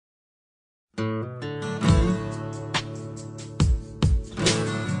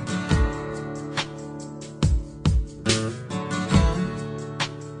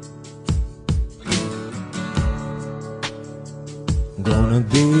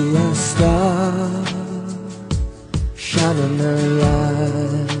a star, shining a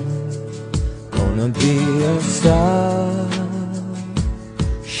light. Gonna be a star,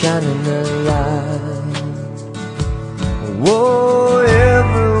 shining a light. Whoa,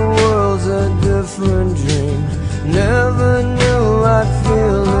 every world's a different dream. Never knew I'd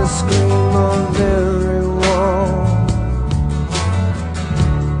feel the scream of everyone.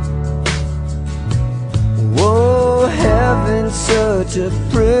 Whoa, heaven's such a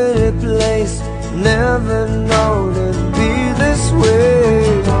pretty place. Never known it'd be this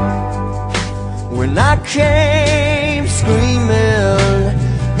way. When I came screaming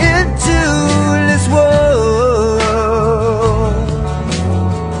into this world,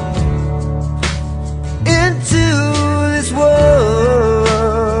 into this world.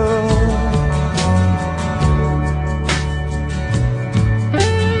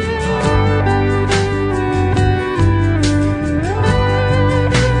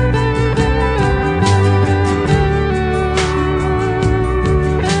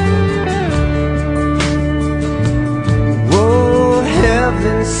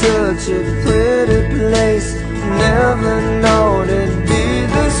 Such a pretty place. Never known it'd be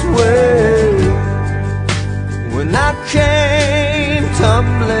this way. When I came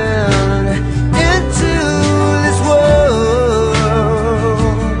tumbling into this world,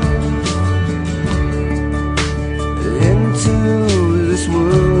 into this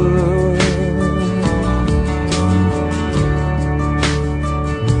world.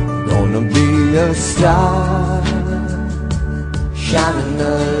 Gonna be a star, shining a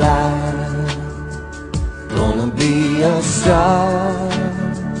light. Gonna be a star,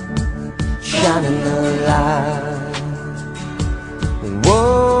 shining a light.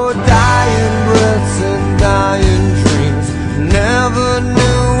 Whoa, dying breaths and dying dreams. Never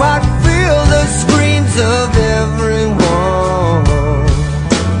knew I'd feel the screams of everyone.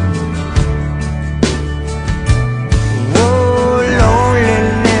 Whoa,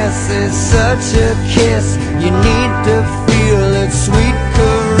 loneliness is such a kiss. You need to feel its sweet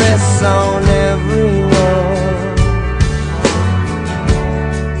caress on everyone.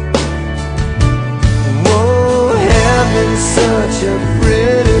 Whoa, heaven's such a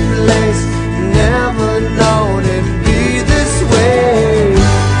pretty place. Never known it'd be this way.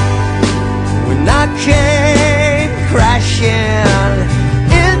 When I came crashing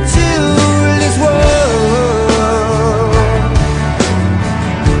into this world,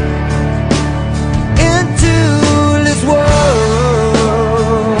 into this world.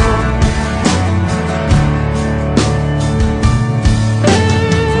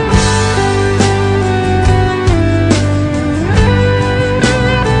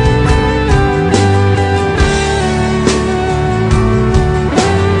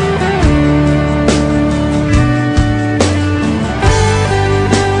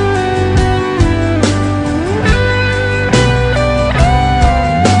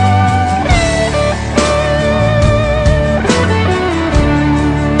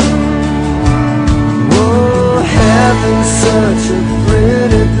 Such a